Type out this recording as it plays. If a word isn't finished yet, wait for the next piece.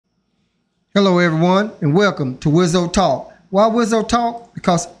Hello, everyone, and welcome to Wizzo Talk. Why Wizzo Talk?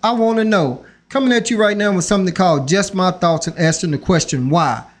 Because I want to know. Coming at you right now with something called Just My Thoughts and answering the question,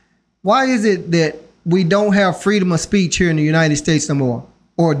 why? Why is it that we don't have freedom of speech here in the United States no more?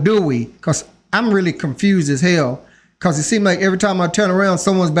 Or do we? Because I'm really confused as hell. Because it seems like every time I turn around,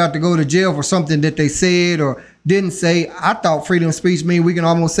 someone's about to go to jail for something that they said or didn't say. I thought freedom of speech means we can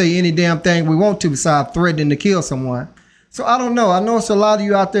almost say any damn thing we want to besides threatening to kill someone. So I don't know. I know it's a lot of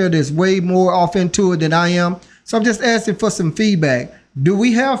you out there that's way more off into it than I am. So I'm just asking for some feedback. Do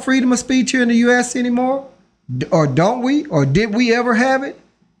we have freedom of speech here in the U.S. anymore? Or don't we? Or did we ever have it?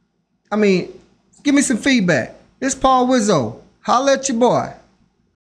 I mean, give me some feedback. It's Paul Wizzo. Holla at your boy.